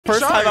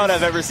first timeout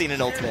I've ever seen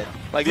in Ultimate.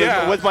 Like,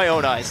 with my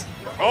own eyes.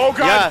 Oh,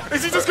 God. Yeah.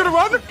 Is he just going to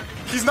run?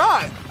 He's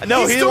not.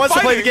 No, he wants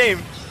to play the game.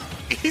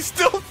 He's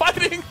still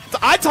fighting.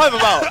 I'd time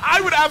him out.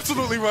 I would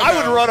absolutely run I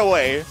would run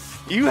away.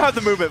 You have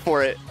the movement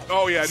for it.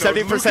 Oh, yeah. No,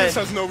 70%. Lucas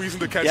has no reason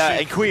to catch Yeah, Shiek.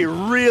 and Kui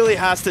really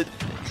has to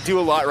do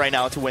a lot right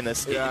now to win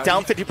this. Yeah,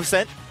 Down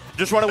 50%.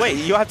 Just run away.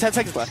 You have 10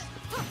 seconds left.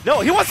 No,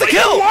 he wants to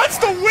kill! He wants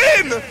to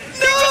win! No!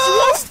 He just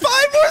wants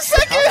 5 more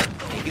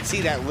seconds! You can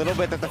see that little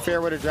bit that the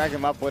fair would have dragged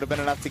him up would have been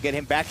enough to get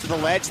him back to the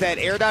ledge. That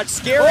air dodge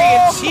scary,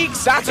 and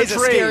Cheeks is a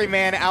scary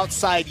man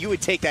outside. You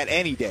would take that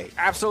any day.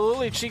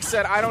 Absolutely. Cheeks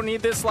said, I don't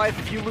need this life.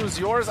 If you lose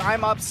yours,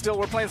 I'm up still.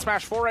 We're playing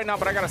Smash 4 right now,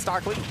 but I got a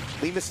stock lead.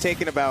 Lima's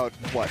taken about,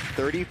 what,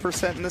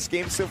 30% in this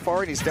game so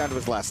far, and he's down to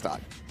his last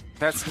stock.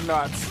 That's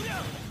nuts.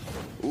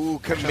 Ooh,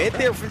 commit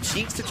there from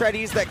Cheeks to try to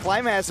use that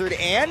climb hazard,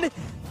 and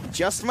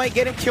just might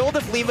get him killed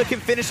if Lima can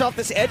finish off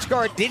this edge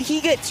guard. Did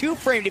he get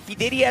two-framed? If he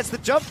did, he has the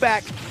jump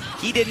back.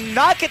 He did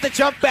not get the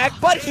jump back,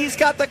 but he's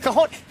got the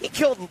cajon. He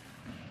killed...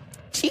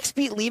 Cheeks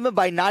beat Lima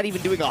by not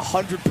even doing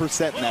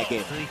 100% in that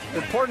game.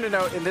 Important to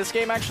note, in this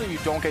game, actually, you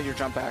don't get your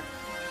jump back.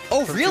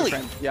 Oh, really?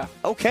 Yeah.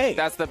 Okay.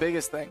 That's the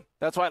biggest thing.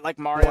 That's why, like,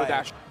 Mario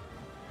Dash.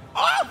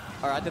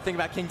 Alright, the thing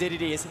about King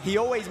DDD is he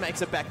always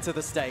makes it back to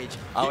the stage.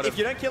 If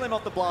you don't kill him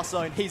off the blast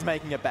zone, he's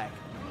making it back.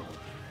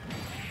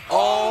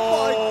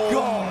 Oh my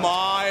God!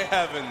 My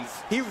heavens!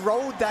 He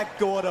rolled that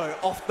Gordo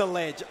off the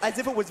ledge as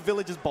if it was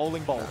Village's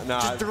bowling ball.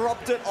 Just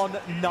dropped it on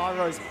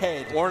Naro's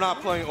head. We're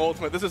not playing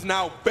Ultimate. This is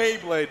now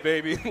Beyblade,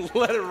 baby.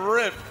 Let it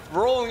rip.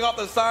 Rolling off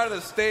the side of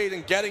the stage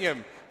and getting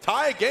him.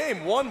 Tie game,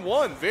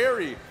 1-1.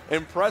 Very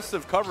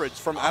impressive coverage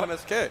from Adam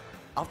SK.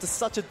 After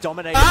such a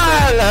dominating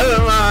I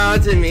love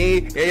him to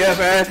me. You're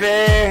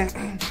perfect.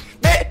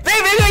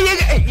 Baby,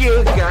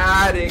 you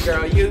got it,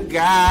 girl. You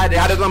got it.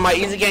 I just on my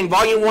Easy Gang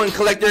Volume 1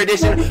 Collector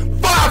Edition.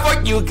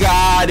 Fuck, you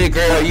got it,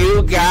 girl.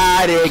 You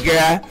got it,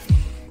 girl.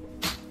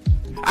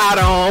 I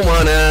don't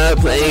wanna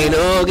play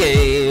no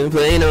game.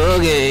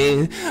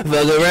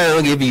 Fuck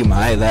around, give you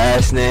my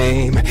last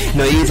name.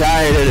 No, you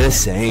tired of the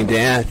same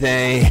damn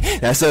thing.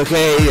 That's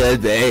okay,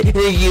 babe.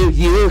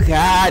 You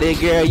got it,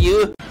 girl.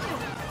 You.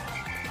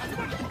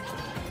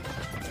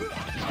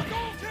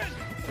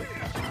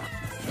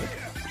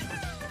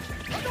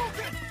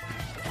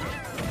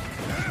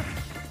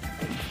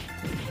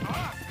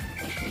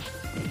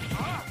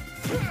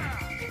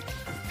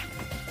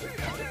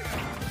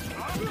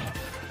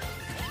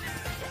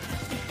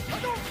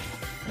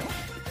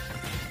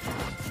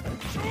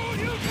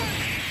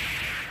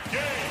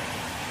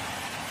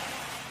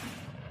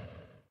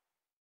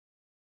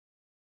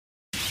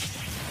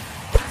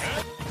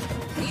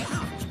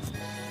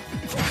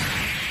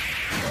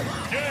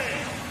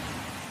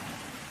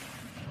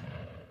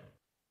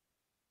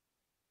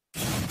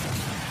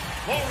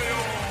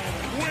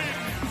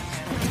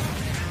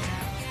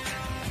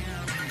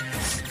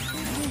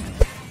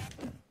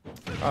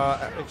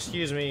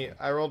 Excuse me,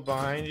 I rolled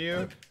behind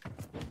you.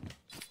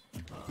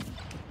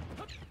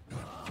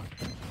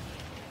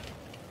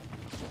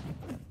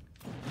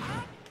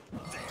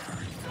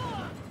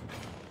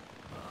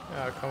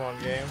 Oh, come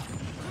on, game.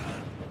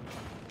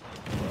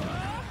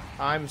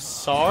 I'm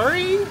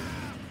sorry?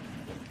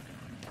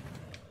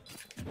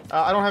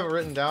 I don't have it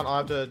written down. I'll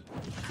have to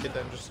get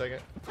that in just a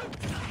second.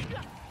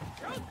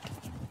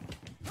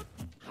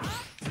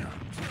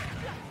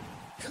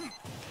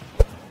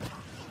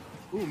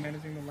 Ooh,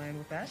 managing to land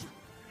with that.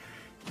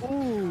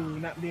 Ooh,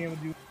 not being able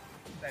to do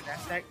that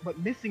stack, but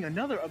missing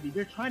another of you.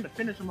 They're trying to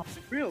finish him off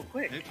real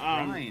quick.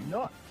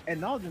 No,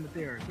 acknowledging that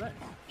they're aggressive.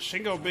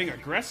 Shingo being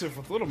aggressive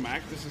with Little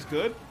Mac. This is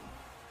good.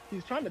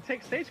 He's trying to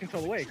take stage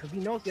control away because he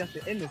knows he has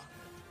to end this.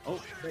 Oh,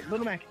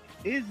 Little Mac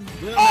is.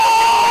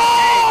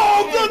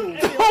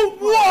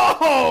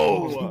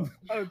 Whoa!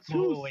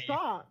 Two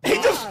stops. He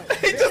just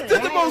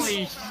did the most.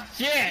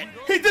 Shit!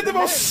 He did the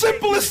most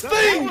simplest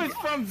thing. That was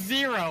from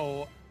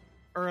 0.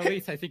 Or at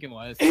least I think it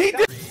was.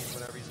 Whenever he's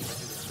gonna do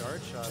the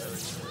charge shot,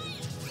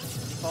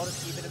 Default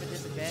is keeping him a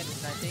disadvantage,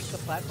 and I think the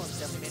platform's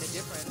definitely made a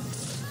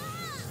difference.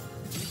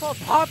 Default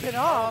popping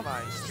off! Oh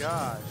my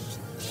gosh.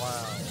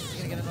 Wow. You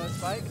gonna get another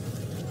spike?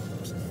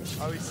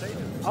 Oh, he's saving.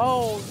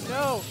 Oh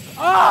no!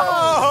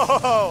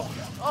 Oh!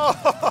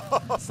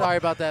 Sorry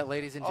about that,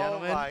 ladies and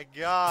gentlemen. Oh my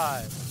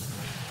god.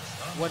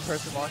 One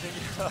person watching.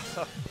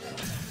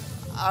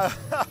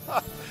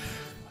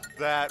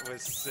 That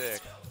was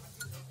sick.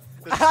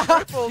 He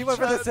went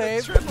for the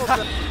save.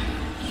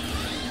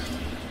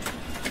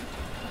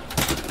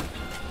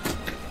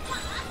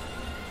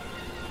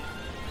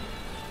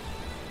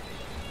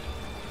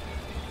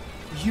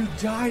 You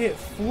died at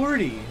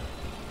 40.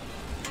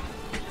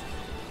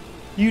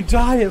 You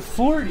died at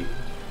 40.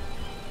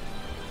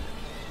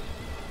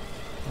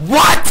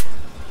 What?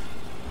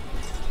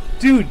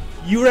 Dude,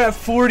 you were at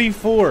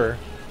 44.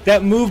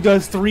 That move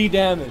does 3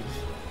 damage.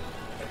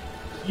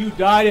 You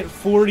died at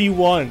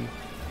 41.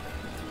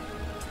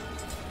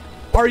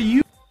 Are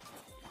you?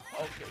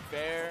 Okay,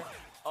 fair.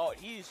 Oh,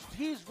 he's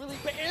really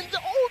bad. And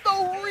oh, the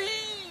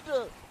read!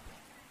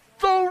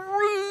 The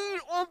read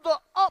on the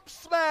up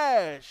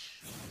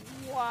smash!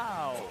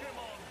 Wow.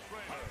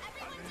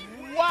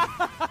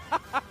 Oh,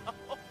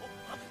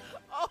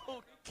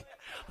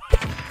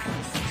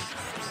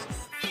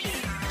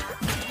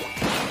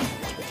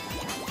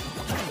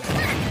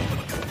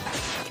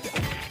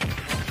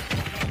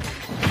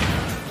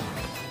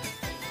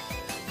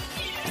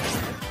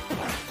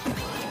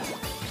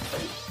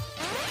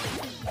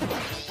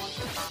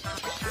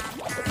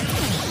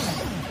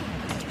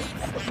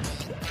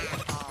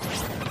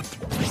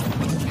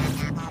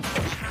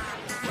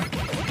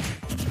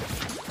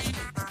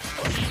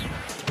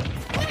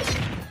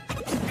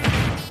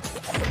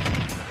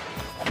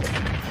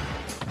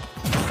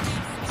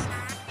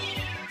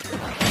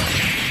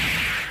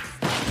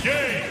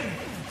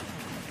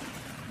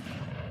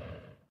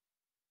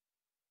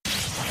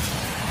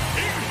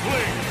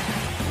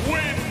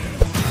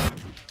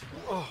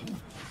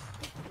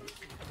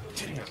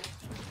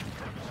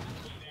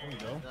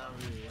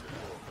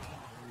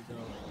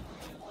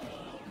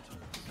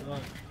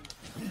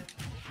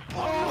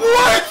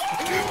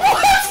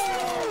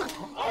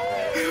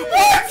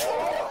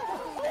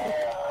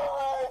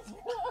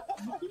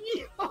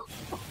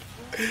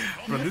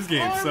 Bro, this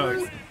game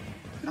sucks.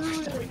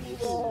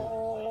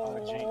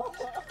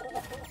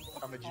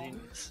 I'm a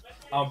genius.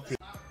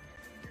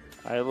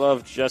 I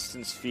love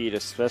Justin's feet,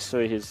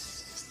 especially his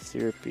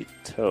syrupy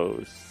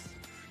toes.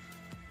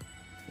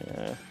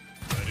 Yeah.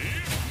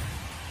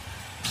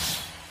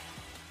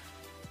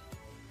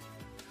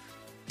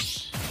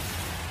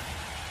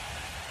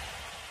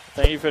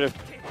 Thank you for the...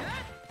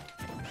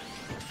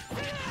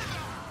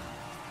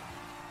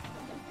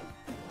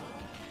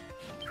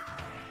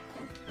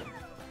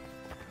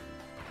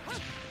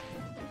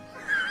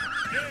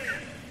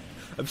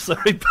 I'm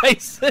sorry,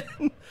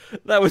 Bison.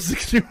 That was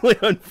extremely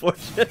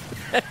unfortunate.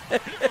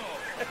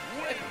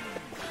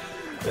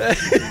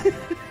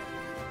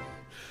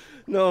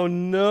 No,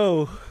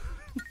 no.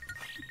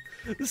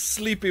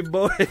 Sleepy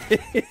boy.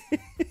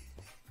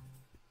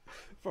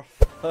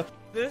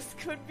 This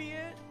could be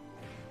it.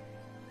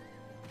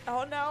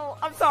 Oh no,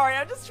 I'm sorry,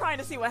 I'm just trying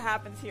to see what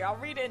happens here. I'll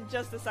read it in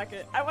just a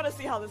second. I want to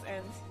see how this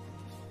ends.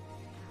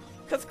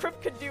 Because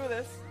Crypt could do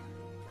this.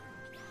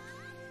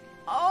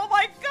 Oh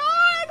my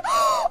god!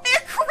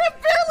 And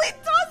Crypt barely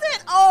does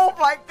it! Oh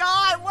my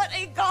god, what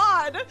a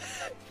god!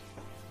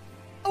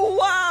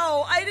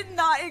 Wow, I did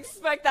not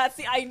expect that.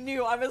 See, I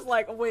knew. I was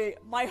like, wait,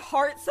 my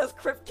heart says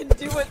Crypt can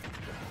do it.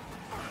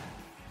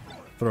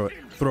 Throw it.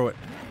 Throw it.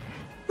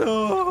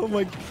 Oh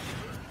my...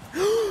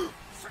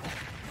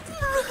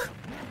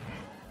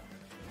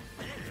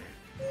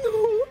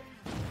 No.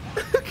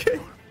 Okay.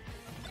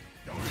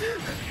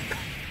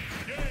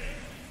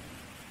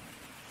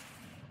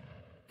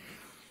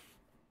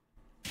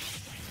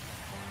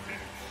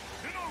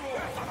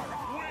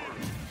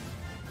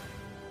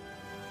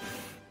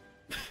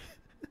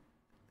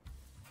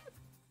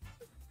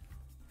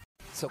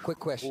 So quick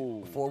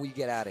question before we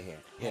get out of here.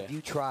 Have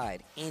you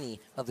tried any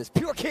of this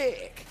pure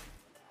kick?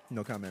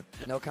 No comment.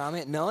 No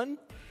comment? None?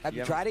 Have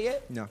you tried it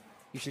yet? No.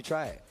 You should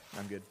try it.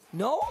 I'm good.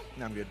 No?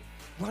 No, I'm good.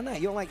 Why not?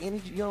 You don't like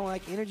energy? You don't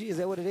like energy? Is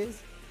that what it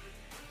is?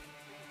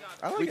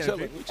 I like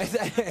energy. Get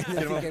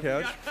him off the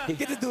couch.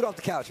 Get this dude off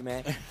the couch,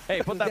 man.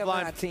 Hey, put that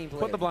Definitely not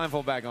put the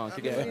blindfold back on.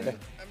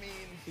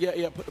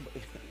 Yeah.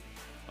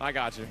 I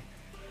got you.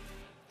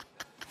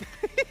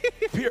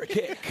 Pure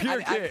kick.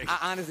 Pure kick.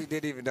 I honestly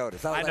didn't even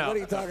notice. I was I like, know. what are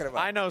you talking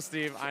about? I know,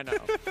 Steve. I know.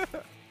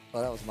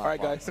 Well, that was my All right,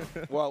 fault.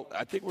 guys. Well,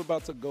 I think we're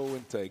about to go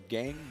into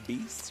Gang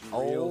Beasts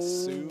real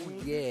soon.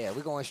 Yeah,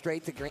 we're going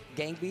straight to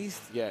Gang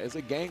Beast. Yeah, is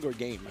it Gang or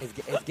Game? It's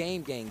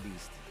Gang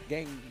Beast.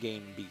 Gang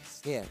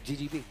Beast. Yeah,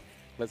 GGB.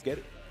 Let's get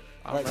it.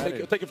 I'm All right,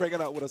 ready. thank you for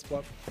hanging out with us,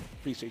 Pup.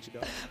 Appreciate you,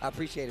 guys. I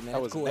appreciate it, man.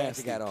 That That's was cool.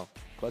 nasty. You got on.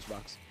 Clutch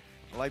box.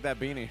 I like that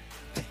beanie.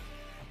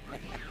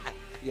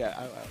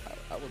 Yeah,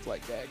 I was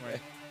like that.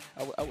 Right.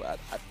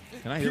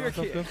 Can I hear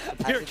myself kick. though?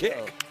 Pure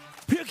kick.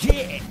 Pure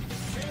kick.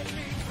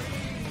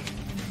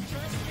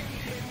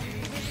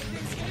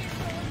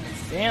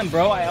 Damn,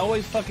 bro, I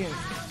always fucking...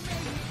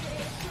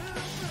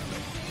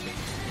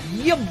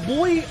 Yeah,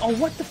 boy! Oh,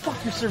 what the fuck?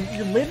 You're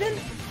living?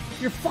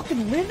 You're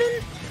fucking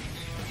living?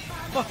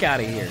 Fuck out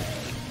of here.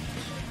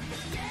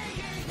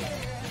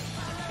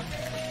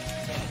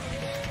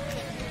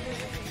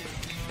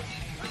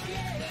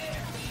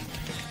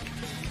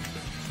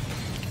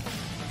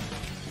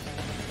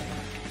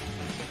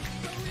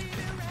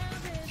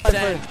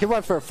 He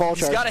went for a fall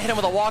He's charge. got to hit him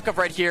with a walk-up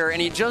right here, and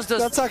he just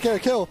does... That's not gonna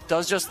kill.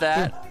 Does just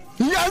that.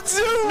 He got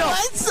zoom! No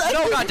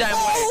goddamn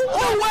way.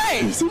 No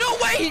way! No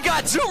way he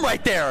got zoom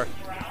right there!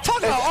 Talk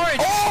about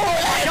orange! Oh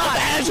my god!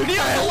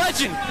 Neil's the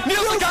legend!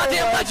 Neil's the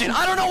goddamn legend!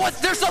 I don't know what...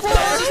 There's stuff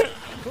there!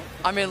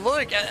 I mean,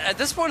 look, at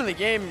this point in the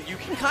game, you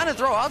can kind of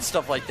throw out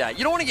stuff like that.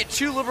 You don't want to get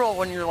too liberal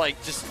when you're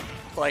like, just...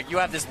 Like, you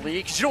have this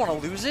lead, because you don't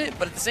want to lose it,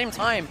 but at the same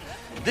time,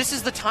 this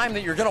is the time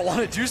that you're going to want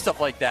to do stuff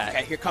like that.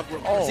 Okay, here comes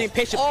Seeing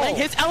Patient playing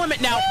his element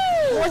now.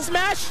 Forward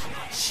smash.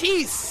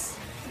 Jeez.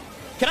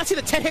 Can I see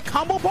the 10-hit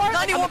combo bar?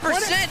 91% to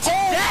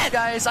dead!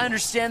 Guys, I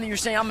understand that you're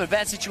saying I'm in a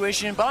bad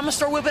situation, but I'm going to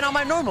start whipping out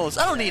my normals.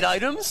 I don't need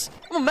items.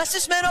 I'm going to mess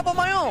this man up on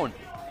my own.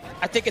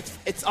 I think it's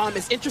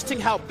interesting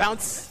how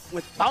bounce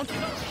with bounce.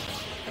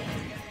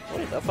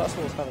 That first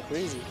one was kind of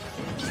crazy.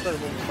 He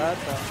started moving bad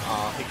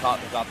now. He got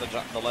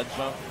the ledge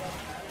jump.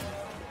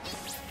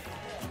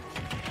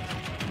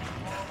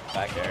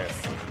 Back air.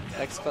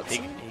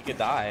 He could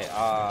die.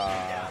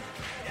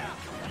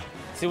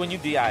 See, when you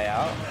DI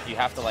out, you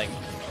have to like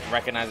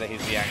recognize that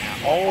he's DIing out.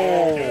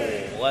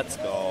 Oh, let's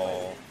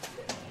go.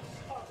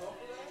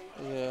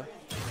 Yeah.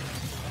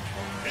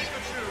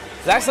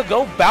 Zaxa,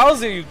 go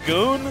Bowser, you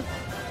goon.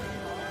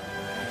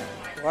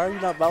 Why are you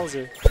not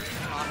Bowser?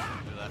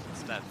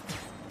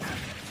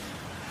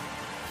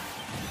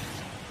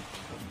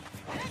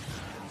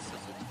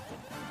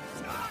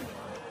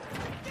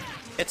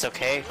 It's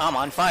okay. I'm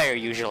on fire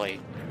usually.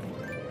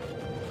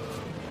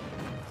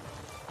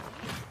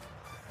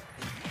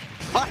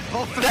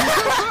 Oh,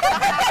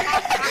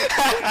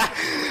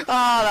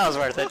 that was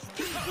worth it.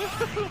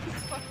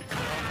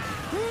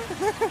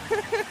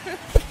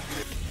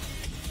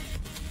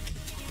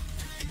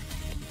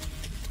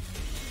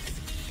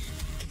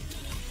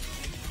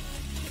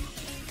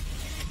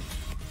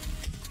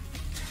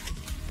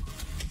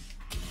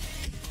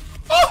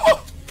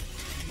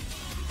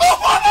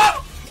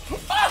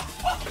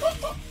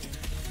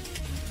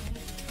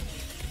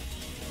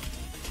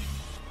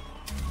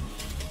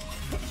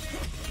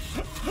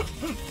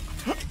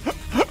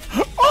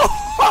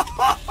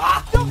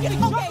 Okay,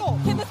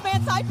 can this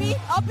man side B?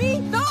 Up B?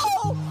 No!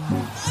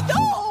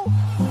 No!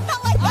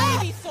 Not like that!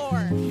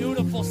 Ivysaur!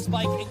 Beautiful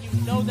spike, and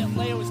you know that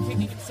Leo is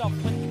kicking himself.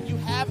 When you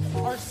have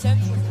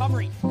Arsene's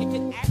recovery, it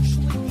can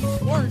actually be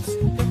worse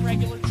than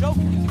regular Joker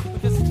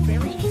because it's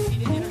very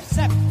easy to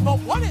intercept. But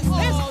what is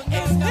this?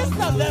 Is this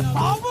the lip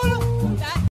bubble?